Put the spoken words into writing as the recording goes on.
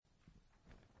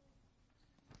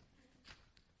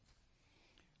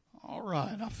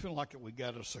right, I feel like we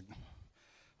got us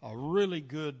a really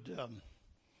good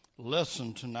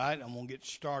lesson tonight. I'm going to get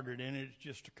started in it. It's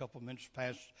just a couple minutes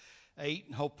past 8,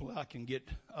 and hopefully I can get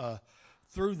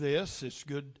through this. It's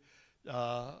good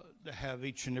to have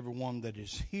each and every one that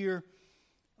is here.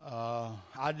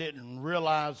 I didn't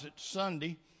realize it's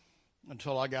Sunday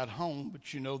until I got home,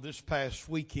 but you know, this past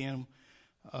weekend,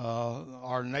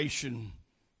 our nation,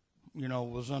 you know,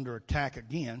 was under attack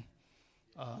again.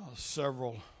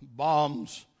 Several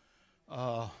bombs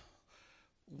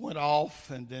went off,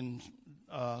 and then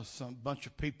some bunch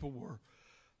of people were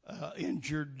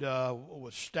injured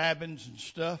with stabbings and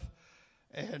stuff.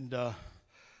 And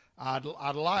I'd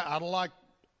like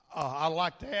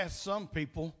to ask some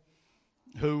people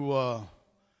who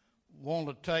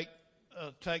want to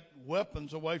take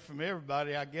weapons away from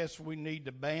everybody. I guess we need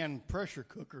to ban pressure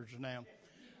cookers now.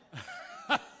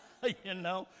 You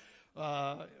know.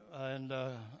 And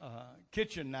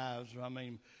kitchen knives. I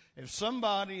mean, if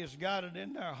somebody has got it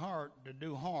in their heart to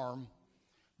do harm,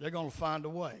 they're going to find a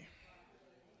way.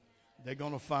 They're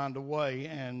going to find a way,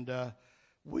 and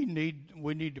we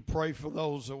need to pray for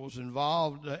those that was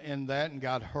involved in that and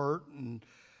got hurt, and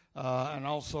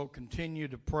also continue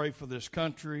to pray for this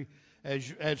country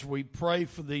as we pray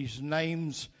for these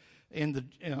names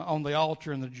on the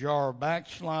altar in the jar of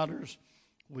backsliders.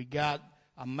 We got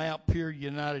a map here,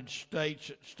 United States,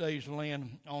 that stays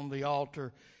laying on the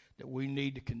altar that we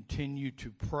need to continue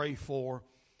to pray for,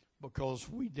 because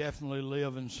we definitely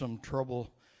live in some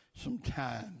trouble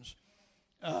sometimes.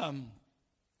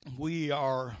 We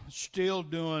are still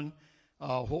doing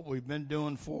what we've been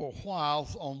doing for a while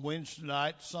on Wednesday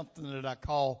night, something that I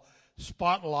call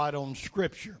Spotlight on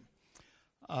Scripture.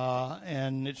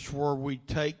 And it's where we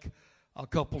take a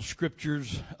couple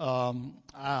scriptures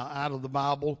out of the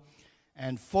Bible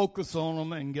and focus on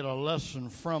them and get a lesson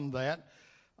from that.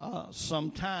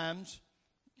 Sometimes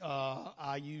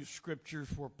I use scriptures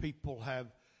where people have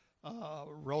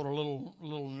wrote a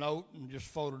little note and just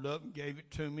folded up and gave it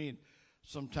to me. And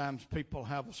sometimes people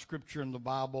have a scripture in the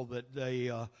Bible that they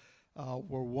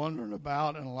were wondering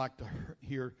about and like to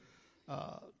hear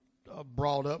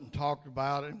brought up and talked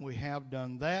about, and we have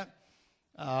done that.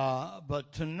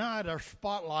 But tonight, our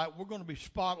spotlight, we're going to be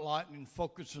spotlighting and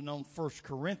focusing on 1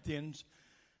 Corinthians,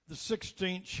 the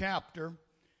 16th chapter.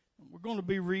 We're going to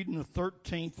be reading the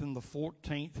 13th and the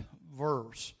 14th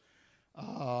verse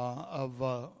of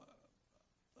 1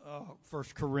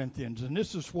 Corinthians. And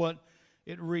this is what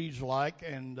it reads like,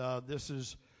 and this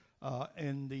is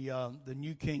in the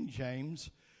New King James.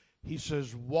 He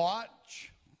says,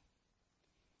 "Watch,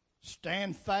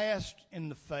 stand fast in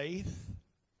the faith,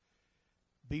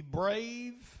 be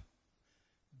brave,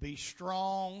 be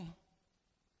strong.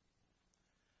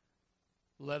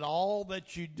 Let all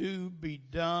that you do be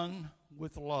done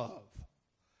with love."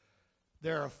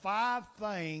 There are 5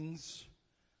 things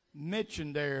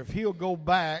mentioned there. If he'll go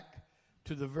back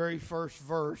to the very first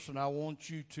verse, and I want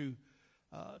you to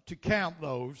count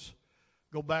those.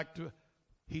 Go back to,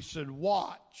 he said,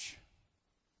 watch.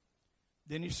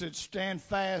 Then he said, stand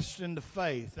fast in the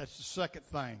faith. That's the second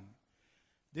thing.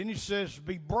 Then he says,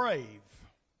 be brave.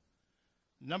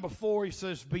 Number 4, he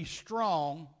says, be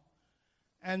strong.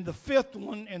 And the 5th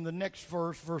one in the next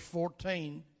verse, verse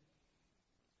 14,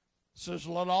 says,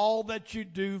 let all that you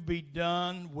do be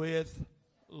done with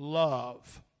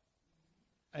love.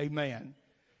 Amen.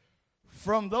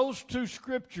 From those 2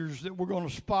 scriptures that we're going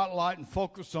to spotlight and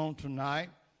focus on tonight,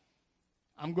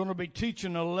 I'm going to be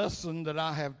teaching a lesson that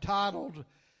I have titled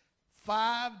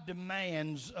 5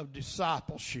 Demands of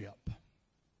Discipleship.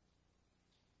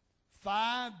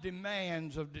 5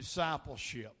 demands of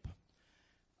discipleship.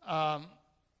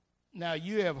 Now,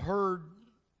 you have heard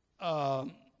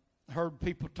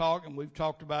people talk, and we've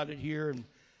talked about it here, and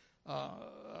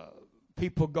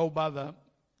people go by the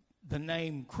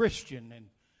name Christian, and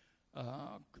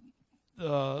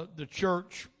the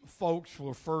church folks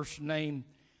were first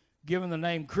given the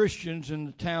name Christians in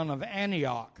the town of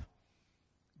Antioch.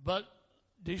 But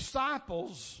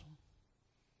disciples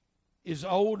is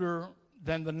older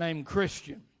than the name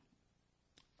Christian.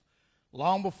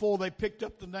 Long before they picked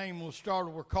up the name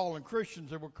and were calling Christians,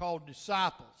 they were called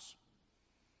disciples.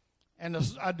 And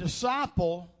a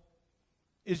disciple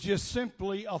is just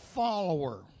simply a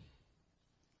follower.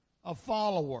 A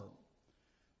follower.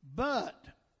 But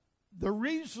the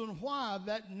reason why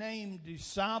that name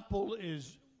disciple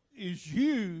is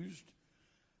used,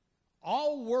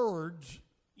 all words,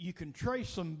 you can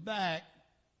trace them back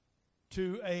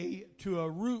to a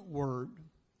root word.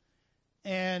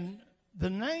 And the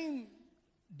name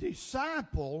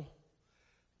disciple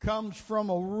comes from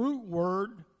a root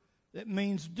word that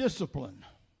means discipline.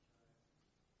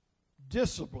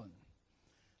 discipline.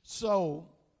 So,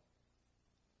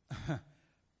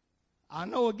 I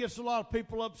know it gets a lot of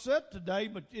people upset today,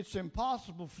 but it's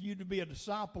impossible for you to be a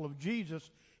disciple of Jesus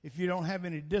if you don't have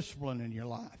any discipline in your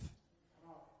life.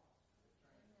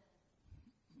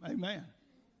 Amen.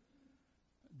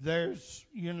 There's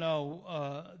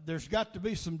got to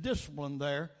be some discipline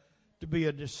there to be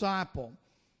a disciple.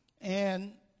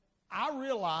 And I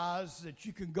realize that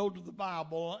you can go to the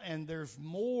Bible and there's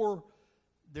more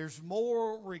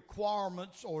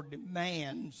requirements or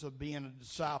demands of being a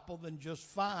disciple than just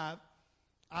 5.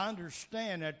 I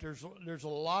understand that there's a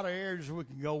lot of areas we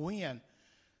can go in.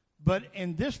 But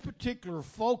in this particular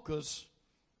focus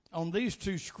on these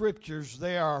 2 scriptures,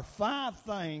 there are 5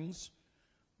 things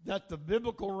that the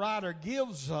biblical writer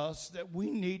gives us that we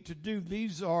need to do.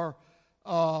 These are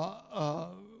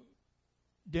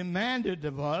demanded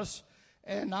of us,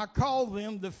 and I call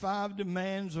them the 5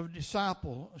 demands of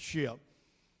discipleship.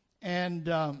 And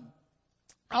I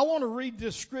want to read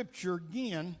this scripture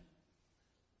again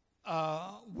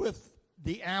with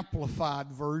the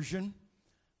Amplified Version,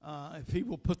 if he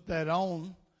will put that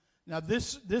on. Now,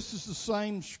 this is the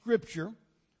same scripture,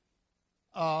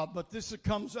 but this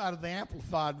comes out of the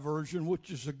Amplified Version, which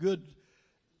is a good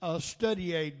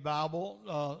study aid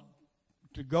Bible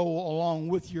to go along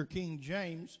with your King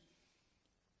James.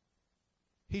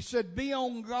 He said, "Be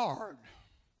on guard.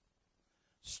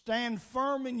 Stand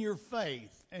firm in your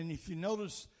faith." And if you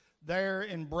notice there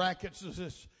in brackets, is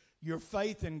this your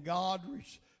faith in God,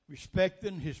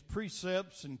 respecting His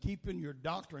precepts and keeping your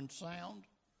doctrine sound.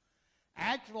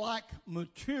 Act like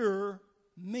mature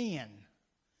men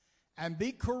and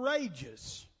be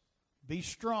courageous. Be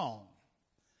strong.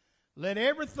 Let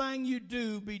everything you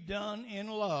do be done in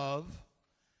love,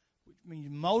 which means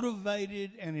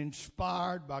motivated and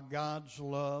inspired by God's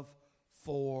love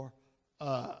for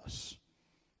us.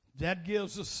 That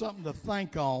gives us something to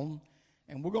think on,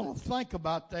 and we're going to think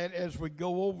about that as we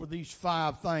go over these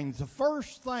 5 things. The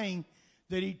first thing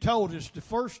that he told us, the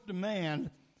first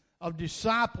demand of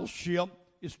discipleship,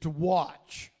 is to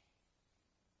watch.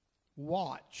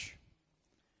 Watch.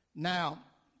 Now,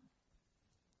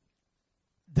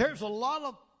 there's a lot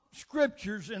of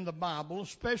scriptures in the Bible,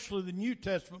 especially the New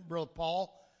Testament, Brother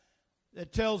Paul,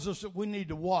 that tells us that we need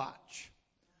to watch.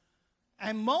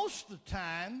 And most of the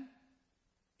time,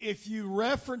 if you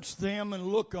reference them and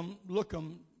look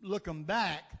them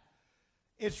back,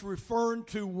 it's referring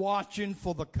to watching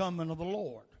for the coming of the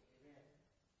Lord.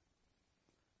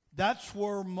 That's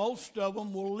where most of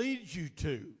them will lead you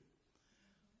to.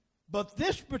 But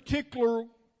this particular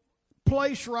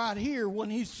place right here, when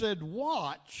he said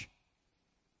watch,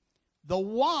 the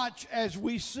watch as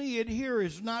we see it here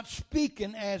is not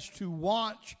speaking as to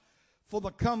watch for the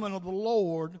coming of the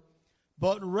Lord,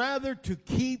 but rather to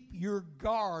keep your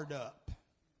guard up.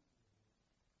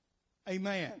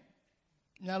 Amen.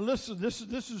 Now listen, this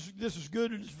is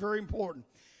good and it's very important.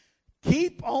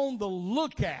 Keep on the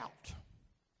lookout,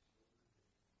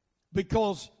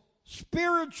 because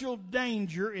spiritual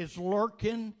danger is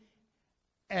lurking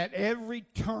at every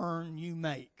turn you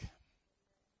make.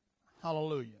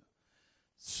 Hallelujah.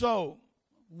 So,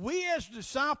 we as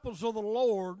disciples of the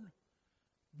Lord,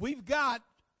 we've got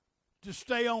to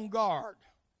stay on guard,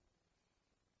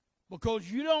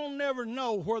 because you don't never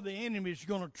know where the enemy is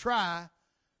going to try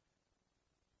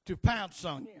to pounce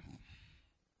on you,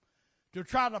 to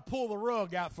try to pull the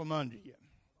rug out from under you.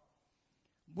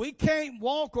 We can't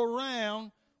walk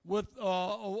around with,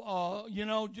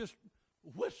 just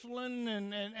whistling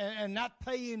and not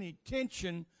pay any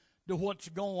attention to what's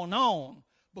going on,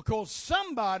 because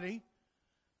somebody,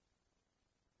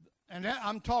 and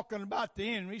I'm talking about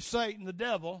the enemy, Satan, the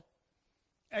devil,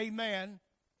 amen,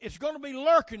 it's going to be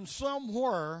lurking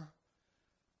somewhere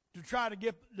to try to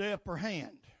get the upper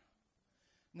hand.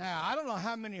 Now, I don't know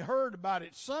how many heard about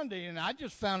it Sunday, and I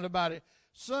just found about it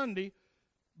Sunday,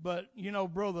 but,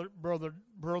 Brother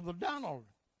Donald,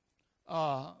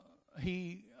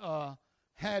 he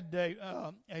had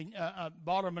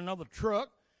bought him another truck,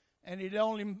 and he'd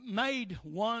only made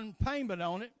one payment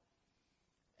on it,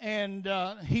 and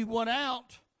he went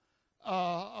out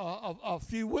a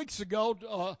few weeks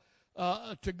ago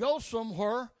to go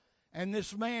somewhere, and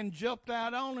this man jumped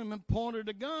out on him and pointed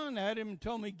a gun at him and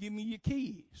told me, "Give me your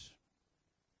keys."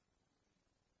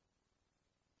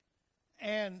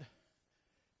 And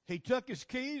he took his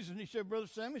keys, and he said, "Brother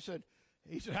Sam," he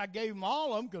said, "I gave him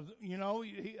all of them because,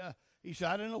 he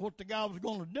said, I didn't know what the guy was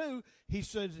going to do." He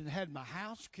said, "It had my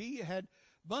house key. It had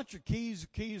a bunch of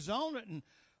keys on it." And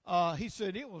he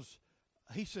said it was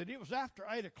after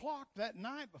 8 o'clock that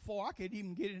night before I could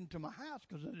even get into my house,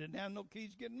 because I didn't have no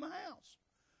keys to get in my house.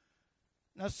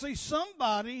 Now, see,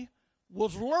 somebody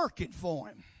was lurking for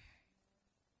him.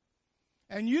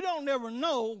 And you don't never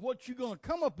know what you're going to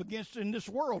come up against in this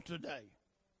world today.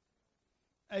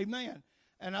 Amen.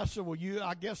 And I said, well, you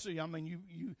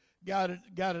got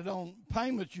it on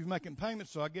payments. You're making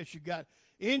payments, so I guess you got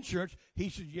insurance. He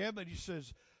said, yeah, but he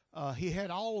says he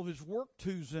had all of his work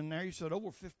tools in there. He said over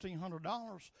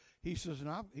 $1,500. He says, I'm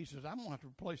going to have to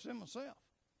replace them myself.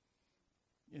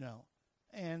 You know.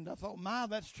 And I thought, my,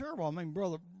 that's terrible. I mean,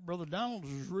 Brother Donald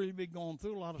has really been going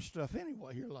through a lot of stuff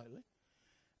anyway here lately.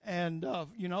 And,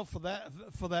 for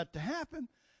that to happen.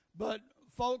 But,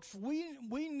 folks,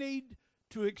 we need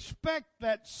to expect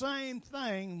that same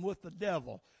thing with the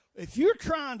devil. If you're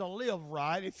trying to live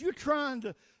right, if you're trying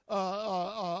to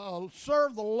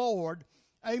serve the Lord,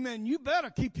 amen, you better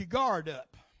keep your guard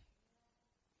up.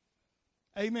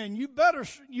 Amen. You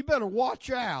better watch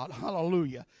out.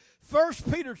 Hallelujah. 1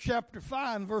 Peter chapter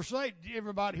 5 and verse 8,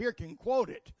 everybody here can quote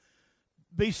it.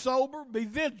 Be sober, be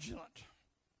vigilant.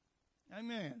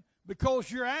 Amen.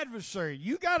 Because your adversary,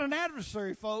 you got an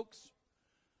adversary, folks.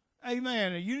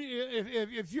 Amen.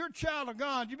 If you're a child of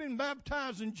God, you've been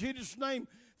baptized in Jesus' name,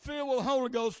 filled with the Holy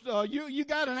Ghost, you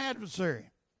got an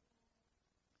adversary.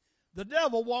 The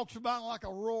devil walks about like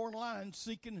a roaring lion,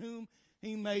 seeking whom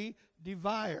he may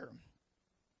devour.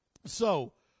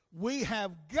 So, we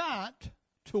have got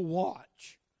to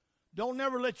watch. Don't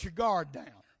never let your guard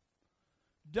down.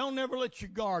 Don't never let your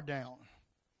guard down.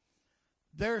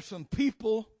 There are some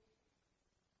people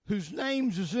whose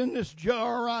names is in this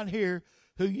jar right here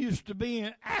who used to be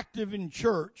active in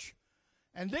church.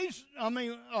 And these,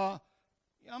 if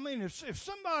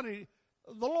somebody,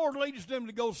 the Lord leads them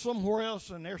to go somewhere else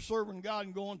and they're serving God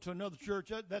and going to another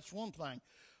church, that's one thing.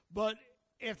 But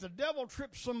if the devil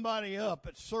trips somebody up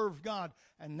that serves God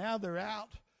and now they're out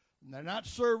and they're not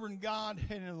serving God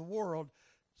and in the world,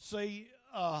 see,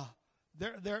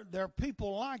 there are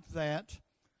people like that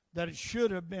it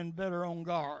should have been better on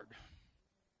guard.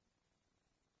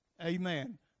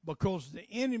 Amen. Because the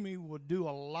enemy would do a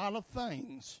lot of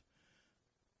things,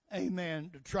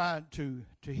 amen, to try to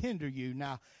hinder you.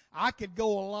 Now, I could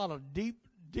go a lot of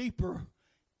deeper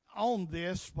on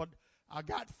this, but I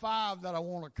got 5 that I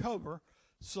want to cover.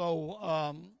 So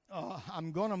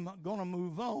I'm gonna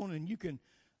move on, and you can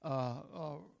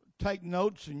take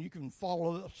notes, and you can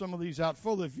follow some of these out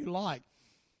further if you like.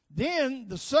 Then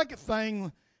the second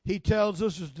thing he tells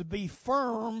us is to be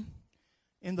firm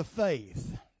in the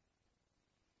faith.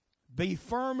 Be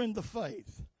firm in the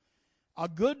faith. A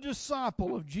good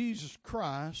disciple of Jesus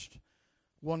Christ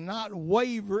will not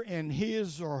waver in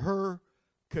his or her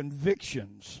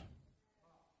convictions.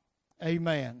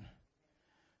 Amen.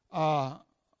 There's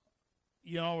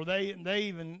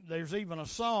even a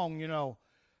song,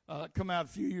 come out a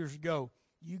few years ago.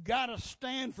 You got to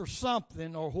stand for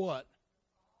something or what?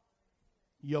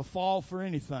 You'll fall for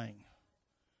anything.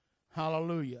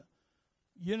 Hallelujah.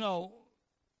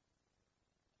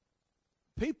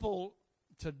 People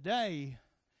today,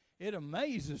 it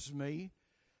amazes me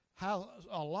how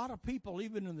a lot of people,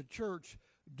 even in the church,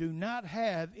 do not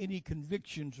have any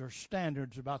convictions or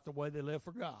standards about the way they live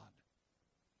for God.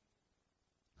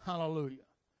 Hallelujah.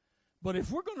 But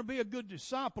if we're going to be a good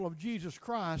disciple of Jesus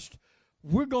Christ,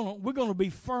 we're going to be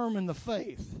firm in the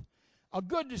faith. A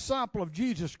good disciple of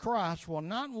Jesus Christ will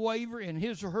not waver in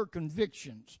his or her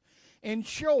convictions. In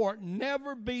short,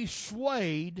 never be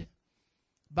swayed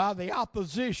by the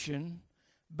opposition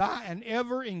by an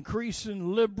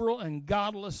ever-increasing liberal and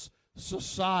godless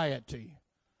society.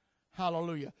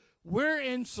 Hallelujah. We're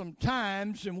in some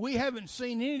times, and we haven't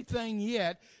seen anything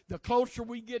yet. The closer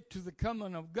we get to the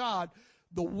coming of God,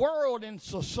 the world and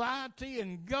society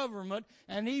and government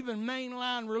and even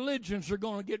mainline religions are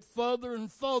going to get further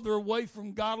and further away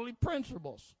from godly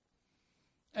principles.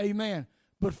 Amen.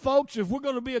 But folks, if we're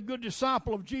going to be a good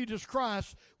disciple of Jesus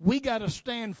Christ, we got to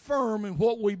stand firm in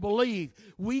what we believe.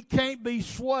 We can't be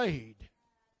swayed.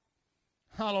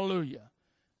 Hallelujah.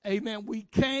 Amen. We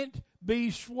can't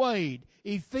be swayed.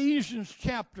 Ephesians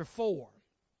chapter 4,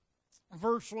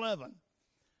 verse 11.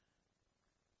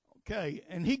 Okay,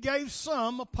 and he gave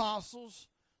some apostles,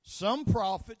 some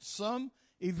prophets, some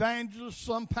evangelists,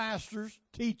 some pastors,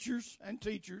 teachers,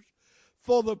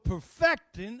 for the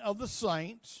perfecting of the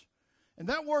saints. And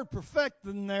that word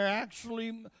perfecting there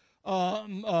actually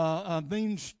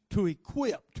means to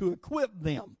equip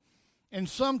them. In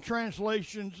some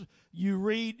translations, you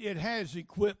read it has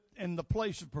equipped in the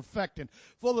place of perfecting.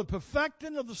 For the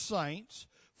perfecting of the saints,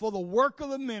 for the work of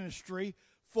the ministry,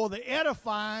 for the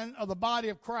edifying of the body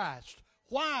of Christ.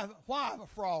 Why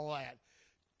for all that?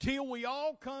 Till we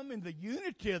all come in the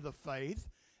unity of the faith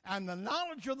and the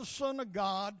knowledge of the Son of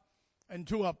God, and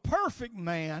to a perfect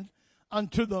man,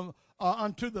 unto the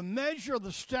unto the measure of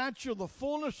the stature of the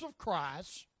fullness of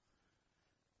Christ.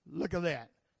 Look at that.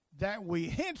 That we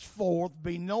henceforth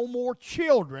be no more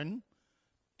children,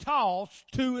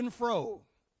 tossed to and fro.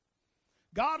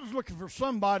 God is looking for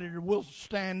somebody that will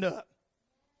stand up.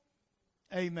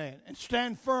 Amen. And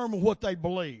stand firm in what they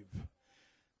believe.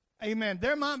 Amen.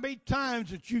 There might be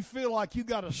times that you feel like you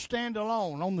got to stand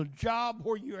alone on the job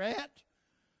where you're at,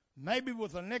 maybe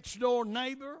with a next door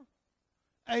neighbor,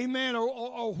 amen,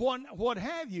 or what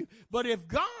have you. But if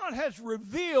God has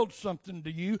revealed something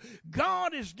to you,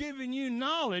 God is giving you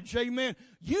knowledge, amen,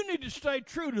 you need to stay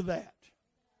true to that.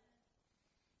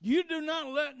 You do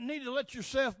not need to let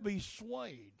yourself be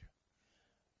swayed.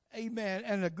 Amen.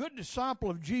 And a good disciple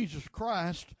of Jesus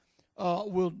Christ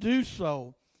will do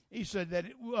so. He said that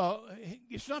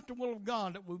it's not the will of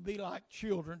God that we be like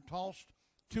children, tossed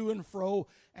to and fro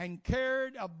and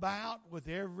carried about with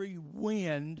every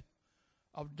wind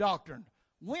of doctrine.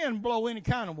 Wind blow any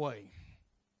kind of way.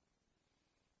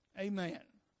 Amen.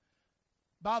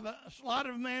 By the sleight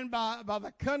of man, by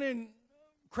the cunning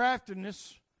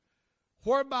craftiness,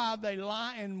 whereby they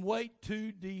lie in wait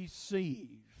to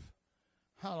deceive.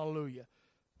 Hallelujah.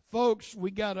 Folks,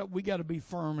 we gotta be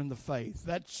firm in the faith.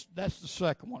 That's the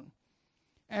second one.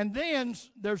 And then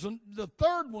there's the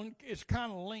third one is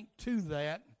kind of linked to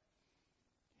that.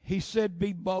 He said,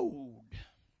 be bold.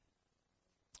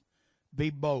 Be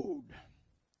bold.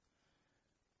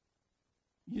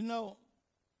 You know,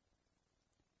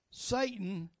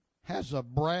 Satan has a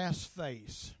brass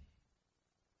face.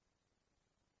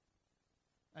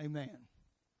 Amen.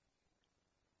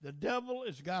 The devil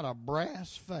has got a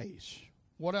brass face.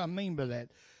 What do I mean by that?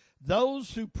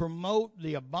 Those who promote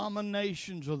the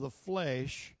abominations of the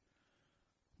flesh,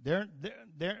 they're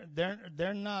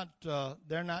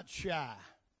not shy.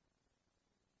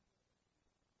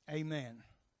 Amen.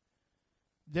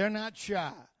 They're not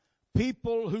shy.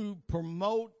 People who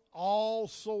promote all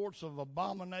sorts of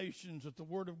abominations that the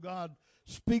Word of God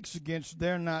speaks against,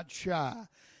 they're not shy.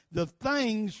 The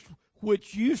things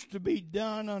which used to be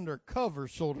done under cover,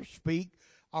 so to speak,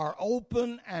 are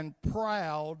open and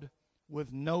proud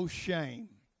with no shame.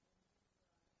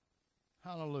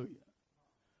 Hallelujah.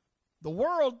 The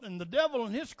world and the devil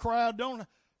and his crowd they're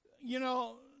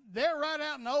right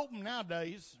out in the open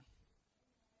nowadays.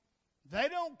 They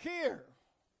don't care.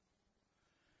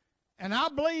 And I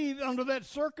believe under that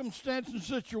circumstance and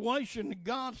situation that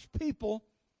God's people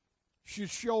should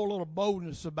show a little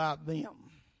boldness about them.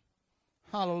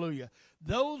 Hallelujah.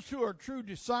 Those who are true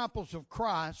disciples of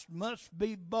Christ must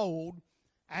be bold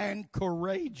and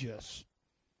courageous.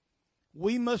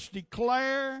 We must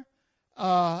declare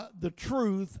the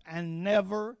truth and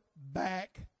never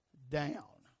back down.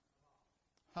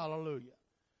 Hallelujah.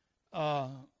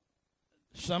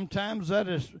 Sometimes that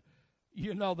is,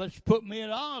 that's put me at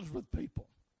odds with people.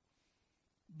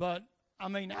 But I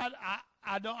mean,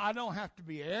 I don't have to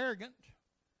be arrogant.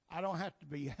 I don't have to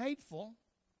be hateful.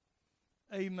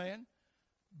 Amen.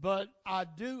 But I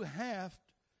do have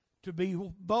to be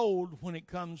bold when it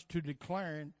comes to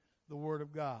declaring the Word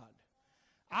of God.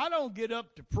 I don't get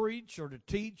up to preach or to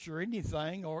teach or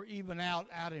anything, or even out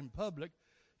in public,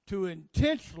 to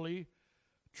intentionally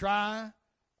try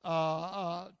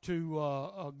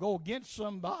to go against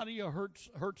somebody or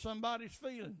hurt somebody's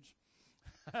feelings.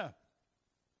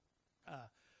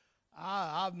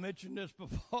 I've mentioned this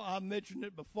before. I've mentioned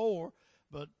it before,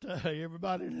 but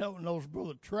everybody knows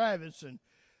Brother Travis. And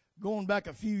going back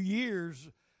a few years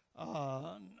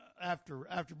after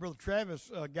Brother Travis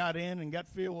got in and got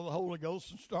filled with the Holy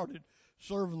Ghost and started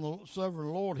serving the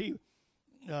Lord, he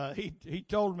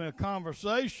told me a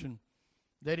conversation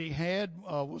that he had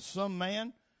with some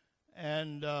man.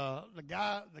 And the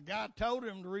guy told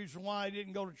him the reason why he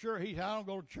didn't go to church. He said, I don't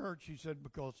go to church. He said,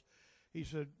 because he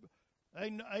said,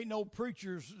 ain't no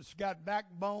preachers that's got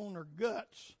backbone or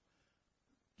guts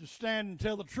to stand and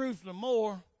tell the truth no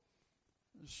more.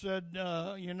 Said,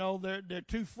 they're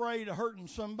too afraid of hurting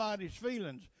somebody's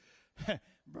feelings.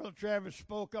 Brother Travis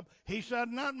spoke up. He said,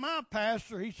 not my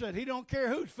pastor. He said, he don't care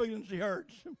whose feelings he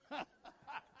hurts.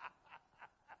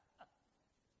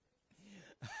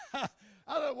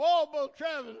 I said, whoa, Brother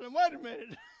Travis, wait a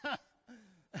minute.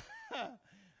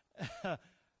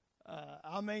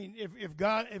 I mean, if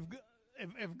God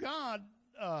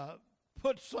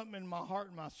puts something in my heart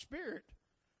and my spirit,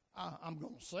 I'm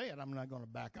going to say it. I'm not going to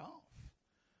back off.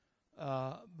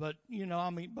 But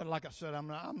like I said, I'm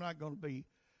not going to be,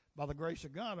 by the grace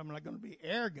of God, I'm not going to be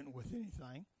arrogant with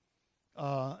anything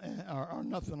or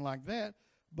nothing like that.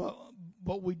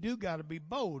 But we do got to be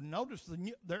bold. Notice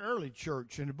the early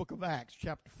church in the book of Acts,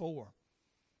 chapter 4.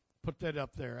 Put that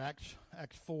up there, Acts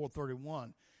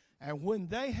 4:31. And when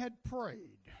they had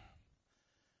prayed,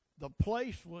 the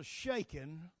place was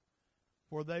shaken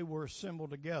where they were assembled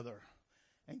together.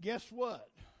 And guess what?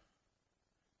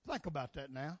 Think about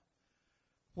that now.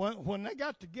 When they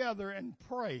got together and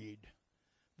prayed,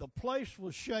 the place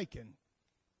was shaken.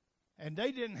 And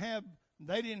they didn't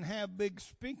have big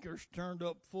speakers turned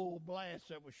up full blast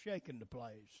that was shaking the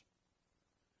place.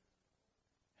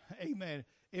 Amen.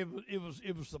 It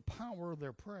was the power of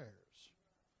their prayers.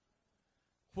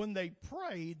 When they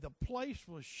prayed, the place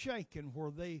was shaken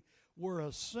where they were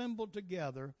assembled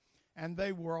together, and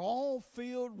they were all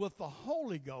filled with the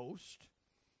Holy Ghost.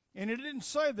 And it didn't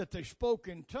say that they spoke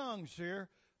in tongues here.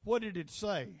 What did it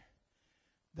say?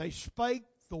 They spake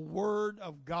the word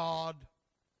of God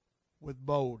with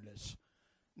boldness.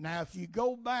 Now, if you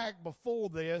go back before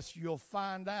this, you'll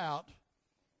find out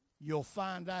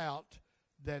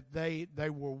that they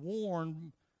were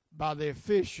warned by the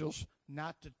officials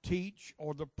not to teach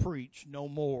or to preach no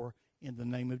more in the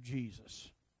name of Jesus.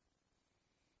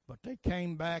 But they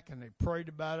came back and they prayed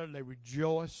about it. They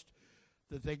rejoiced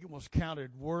that they was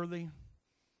counted worthy.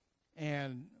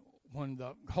 And when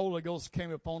the Holy Ghost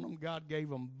came upon them, God gave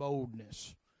them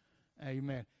boldness.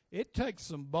 Amen. It takes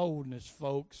some boldness,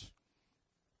 folks,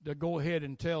 to go ahead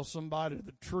and tell somebody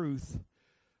the truth.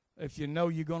 If you know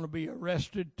you're going to be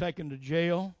arrested, taken to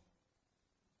jail,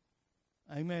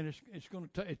 amen,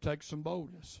 it takes some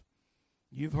boldness.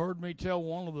 You've heard me tell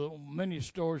one of the many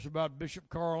stories about Bishop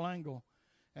Carl Angle,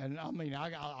 and I mean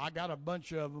I got a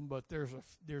bunch of them, but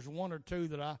there's one or two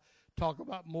that I talk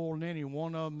about more than any.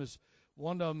 One of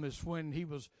them is when he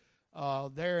was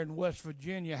there in West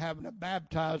Virginia having a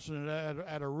baptizing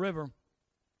at a river,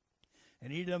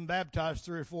 and he done baptized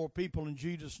 3 or 4 people in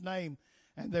Jesus' name.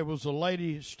 And there was a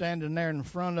lady standing there in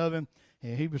front of him,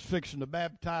 and he was fixing to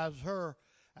baptize her.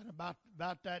 And about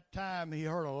that time, he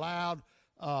heard a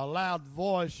loud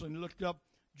voice, and looked up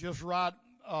just right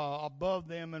above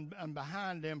them and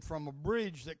behind them from a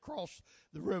bridge that crossed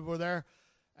the river there.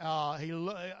 He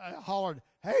hollered,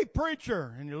 "Hey,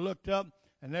 preacher!" And he looked up,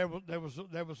 and there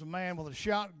was a man with a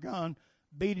shotgun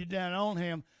beating down on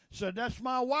him. Said, "That's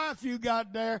my wife you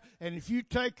got there, and if you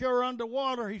take her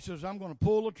underwater," he says, "I'm going to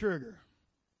pull the trigger."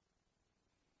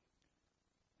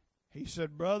 He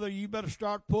said, "Brother, you better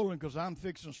start pulling because I'm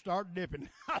fixing to start dipping."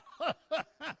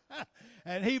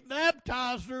 And he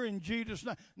baptized her in Jesus'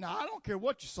 name. Now, I don't care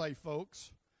what you say,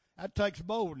 folks. That takes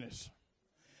boldness.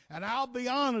 And I'll be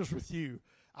honest with you.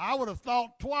 I would have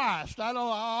thought twice.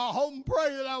 I hope and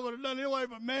pray that I would have done it anyway,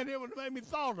 but man, it would have made me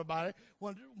thought about it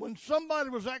when somebody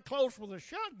was that close with a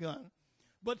shotgun.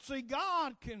 But see,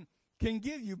 God can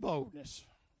give you boldness.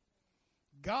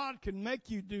 God can make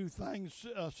you do things,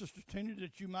 Sister Tina,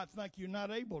 that you might think you're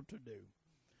not able to do.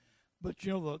 But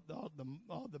you know,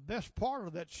 the best part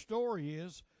of that story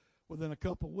is, within a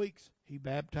couple of weeks, he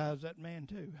baptized that man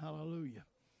too. Hallelujah.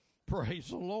 Praise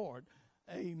the Lord.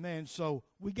 Amen. So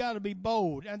we got to be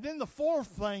bold. And then the fourth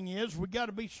thing is we got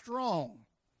to be strong.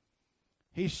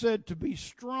 He said to be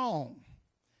strong.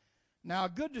 Now, a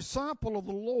good disciple of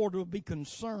the Lord will be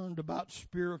concerned about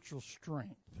spiritual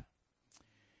strength.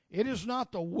 It is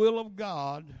not the will of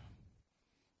God,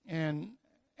 and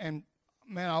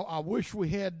man, I wish we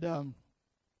had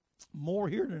more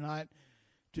here tonight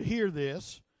to hear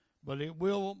this, but it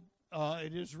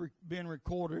is being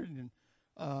recorded, and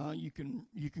you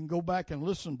can go back and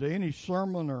listen to any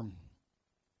sermon or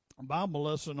Bible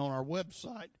lesson on our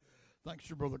website. Thanks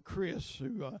to Brother Chris,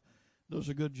 who does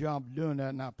a good job of doing that,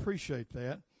 and I appreciate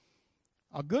that.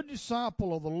 A good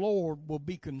disciple of the Lord will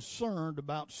be concerned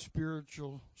about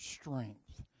spiritual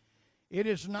strength. It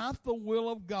is not the will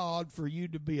of God for you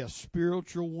to be a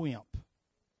spiritual wimp.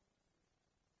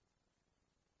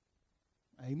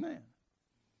 Amen.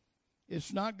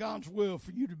 It's not God's will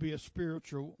for you to be a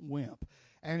spiritual wimp.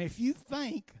 And if you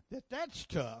think that that's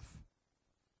tough,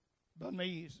 by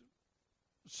me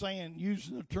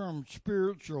using the term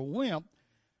spiritual wimp,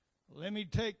 let me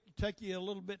take you a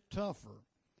little bit tougher.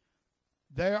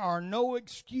 There are no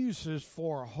excuses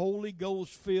for a Holy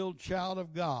Ghost-filled child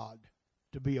of God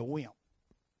to be a wimp.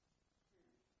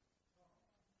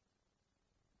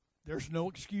 There's no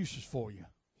excuses for you.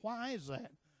 Why is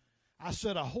that? I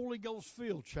said a Holy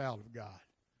Ghost-filled child of God.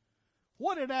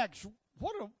 What did Acts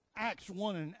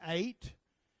 1 and 8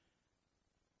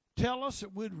 tell us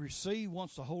that we'd receive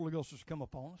once the Holy Ghost has come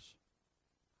upon us?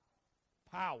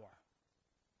 Power.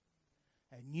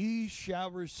 And ye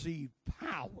shall receive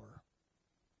power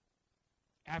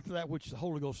after that which the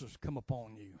Holy Ghost has come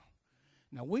upon you.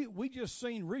 Now, we just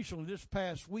seen recently this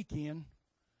past weekend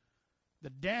the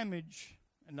damage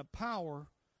and the power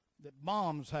that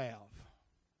bombs have.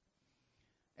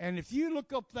 And if you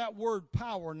look up that word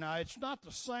power now, it's not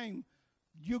the same.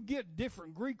 You'll get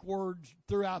different Greek words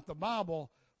throughout the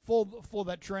Bible for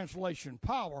that translation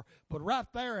power. But right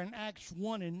there in Acts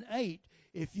 1 and 8,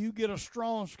 if you get a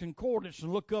Strong's Concordance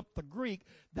and look up the Greek,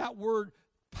 that word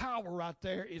power right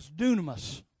there is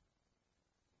dunamis.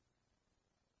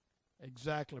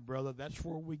 Exactly, brother. That's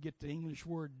where we get the English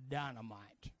word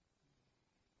dynamite.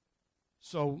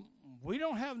 So we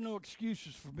don't have no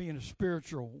excuses for being a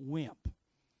spiritual wimp.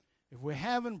 If we're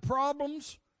having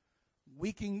problems,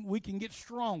 we can get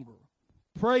stronger,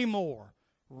 pray more,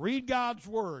 read God's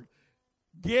Word,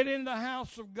 get in the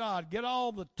house of God, get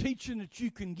all the teaching that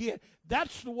you can get.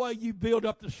 That's the way you build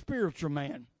up the spiritual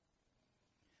man.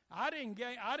 I didn't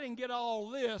get all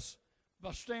this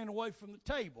by staying away from the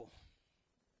table.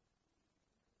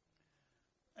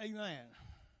 Amen.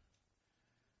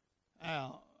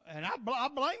 And I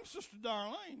blame Sister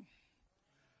Darlene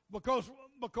because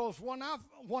when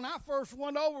I first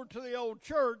went over to the old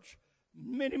church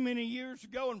many years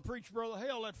ago and preached Brother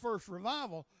Hale that first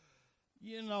revival,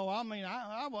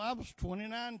 I was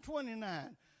 29.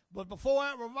 But before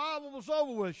that revival was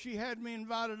over with, she had me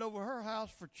invited over her house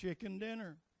for chicken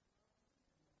dinner.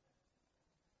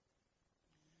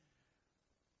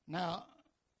 Now,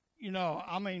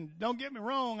 don't get me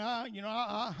wrong.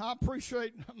 I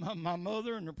appreciate my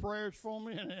mother and the prayers for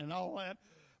me and all that,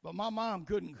 but my mom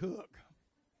couldn't cook.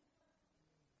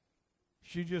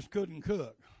 She just couldn't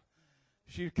cook.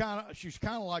 She's kind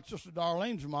of like Sister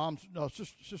Darlene's mom.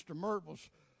 Sister Mert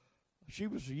she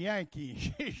was a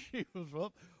Yankee. She was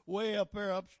way up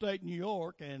there, upstate New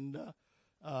York, and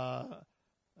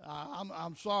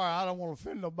I'm sorry, I don't want to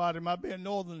offend nobody. Might be a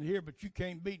northern here, but you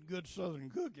can't beat good Southern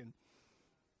cooking.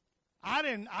 I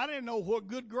didn't know what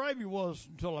good gravy was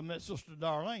until I met Sister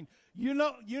Darlene. You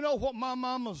know what my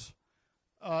mama's.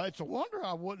 It's a wonder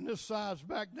I wasn't this size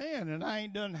back then, and I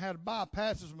ain't done had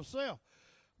bypasses myself.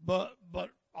 But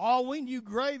all we knew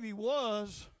gravy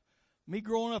was, me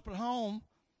growing up at home.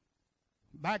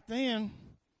 Back then,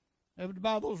 they would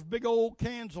buy those big old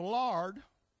cans of lard,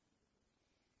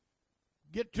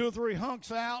 get 2 or 3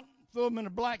 hunks out, throw them in a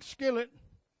black skillet,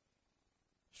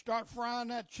 start frying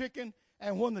that chicken.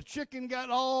 And when the chicken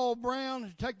got all brown,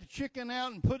 she'd take the chicken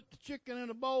out and put the chicken in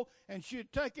a bowl, and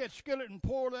she'd take that skillet and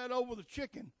pour that over the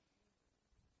chicken.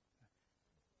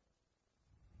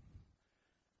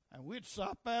 And we'd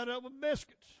sop that up with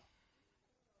biscuits.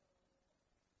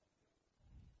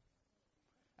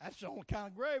 That's the only kind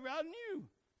of gravy I knew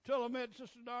till I met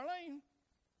Sister Darlene.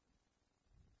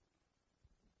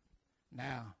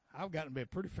 Now, I've gotten to be a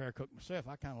pretty fair cook myself.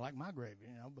 I kind of like my gravy,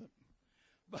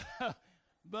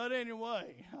 But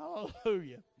anyway,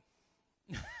 hallelujah.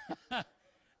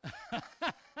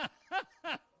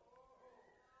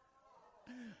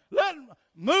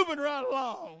 Moving right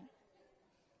along.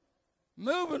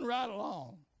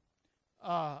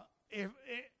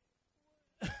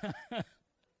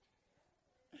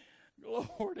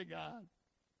 Glory to God.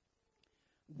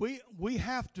 We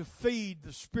have to feed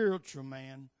the spiritual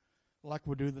man like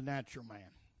we do the natural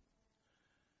man.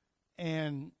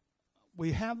 And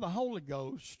we have the Holy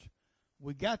Ghost.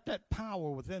 We got that power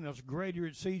within us. Greater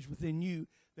it sees within you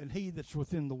than he that's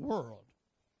within the world.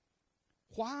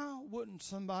 Why wouldn't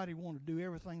somebody want to do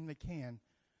everything they can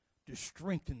to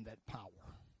strengthen that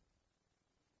power?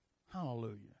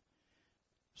 Hallelujah.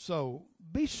 So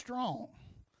be strong.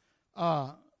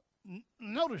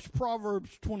 Notice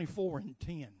Proverbs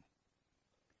 24:10.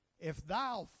 If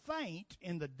thou faint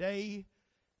in the day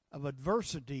of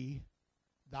adversity,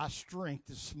 thy strength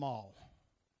is small.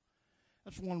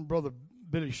 That's one of Brother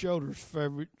Billy Schroeder's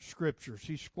favorite scriptures.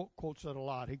 He quotes that a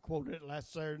lot. He quoted it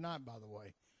last Saturday night, by the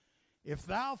way. If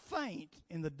thou faint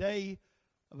in the day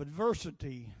of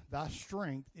adversity, thy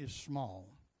strength is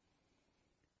small.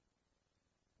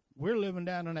 We're living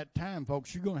down in that time,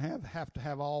 folks. You're going to have to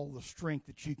have all the strength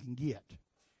that you can get.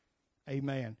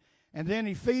 Amen. And then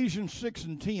Ephesians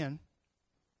 6:10.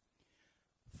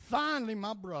 Finally,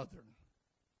 my brethren,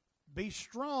 be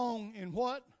strong in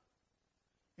what?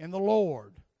 In the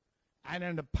Lord and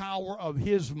in the power of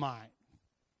his might.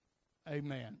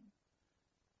 Amen.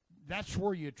 That's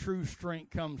where your true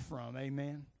strength comes from.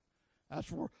 Amen. That's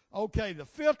where. Okay, the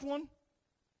fifth one.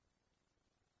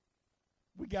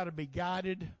 We got to be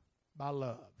guided by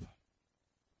love.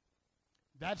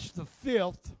 That's the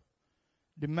fifth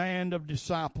demand of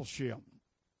discipleship.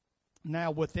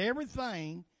 Now, with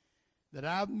everything that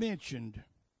I've mentioned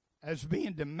as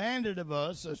being demanded of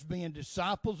us as being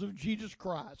disciples of Jesus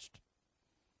Christ,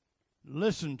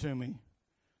 listen to me.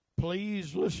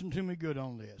 Please listen to me good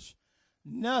on this.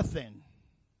 Nothing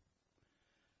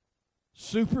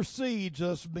supersedes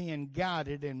us being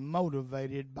guided and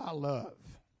motivated by love.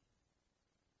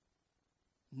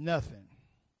 Nothing.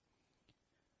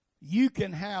 You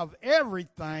can have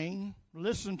everything.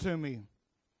 Listen to me.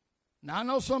 Now I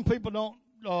know some people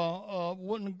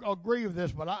wouldn't agree with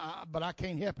this, but I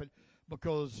can't help it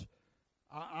because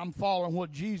I'm following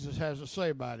what Jesus has to say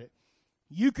about it.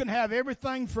 You can have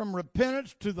everything from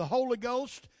repentance to the Holy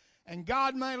Ghost, and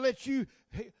God may let you.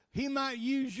 He might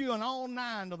use you in all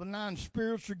 9 of the 9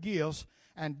 spiritual gifts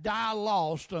and die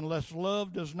lost unless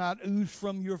love does not ooze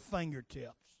from your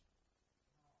fingertips.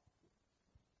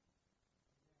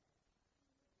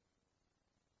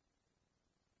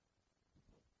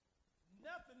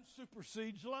 Nothing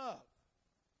supersedes love.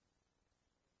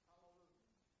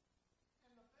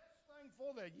 And the best thing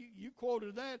for that, you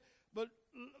quoted that, but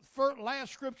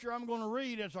last scripture I'm going to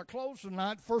read as I close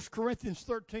tonight, 1 Corinthians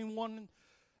 13:1.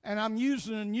 And I'm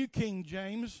using a New King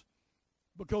James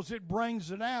because it brings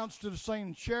it out. Instead of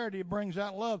saying charity, it brings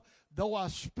out love. Though I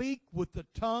speak with the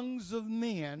tongues of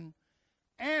men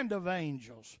and of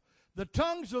angels. The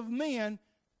tongues of men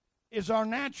is our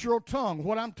natural tongue,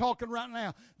 what I'm talking right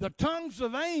now. The tongues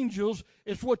of angels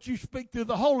is what you speak through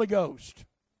the Holy Ghost.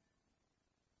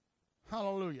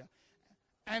 Hallelujah.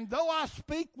 And though I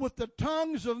speak with the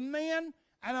tongues of men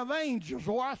and of angels,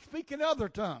 or I speak in other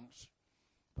tongues,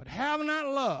 but have not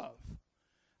love,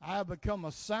 I have become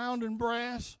a sounding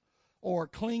brass or a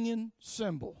clinging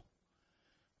cymbal.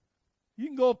 You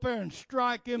can go up there and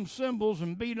strike them cymbals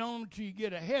and beat on them until you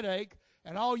get a headache,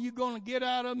 and all you're going to get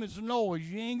out of them is noise.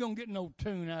 You ain't going to get no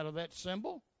tune out of that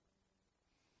cymbal.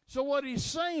 So what he's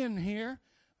saying here,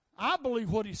 I believe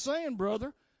what he's saying,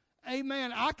 brother.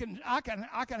 Amen. I can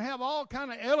have all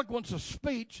kind of eloquence of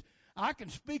speech. I can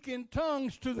speak in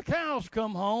tongues till the cows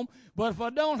come home, but if I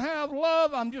don't have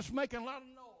love, I'm just making a lot of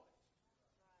noise.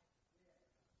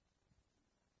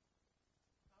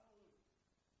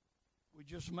 We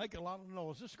just make a lot of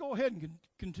noise. Let's go ahead and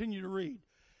continue to read.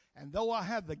 And though I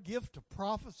have the gift of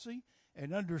prophecy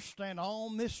and understand all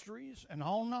mysteries and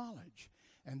all knowledge,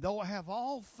 and though I have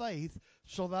all faith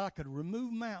so that I could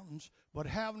remove mountains, but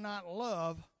have not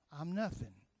love, I'm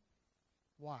nothing.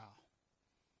 Wow.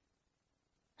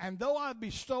 And though I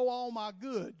bestow all my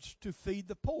goods to feed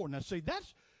the poor. Now, see,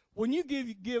 that's when you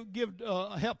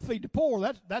help feed the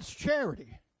poor. That's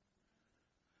charity.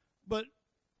 But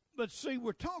see,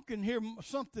 we're talking here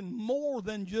something more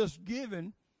than just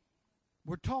giving.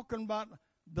 We're talking about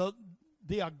the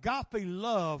agape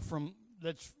love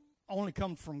that's only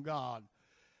comes from God.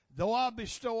 Though I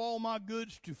bestow all my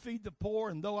goods to feed the poor,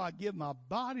 and though I give my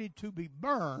body to be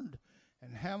burned,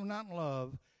 and have not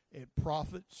love, it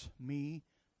profits me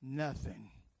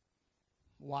nothing.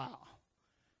 Wow.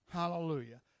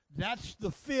 Hallelujah. That's the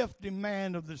 5th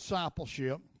demand of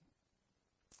discipleship.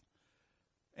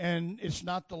 And it's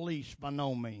not the least by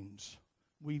no means.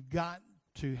 We've got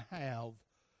to have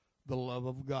the love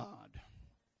of God.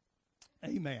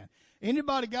 Amen.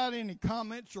 Anybody got any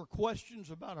comments or questions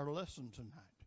about our lesson tonight?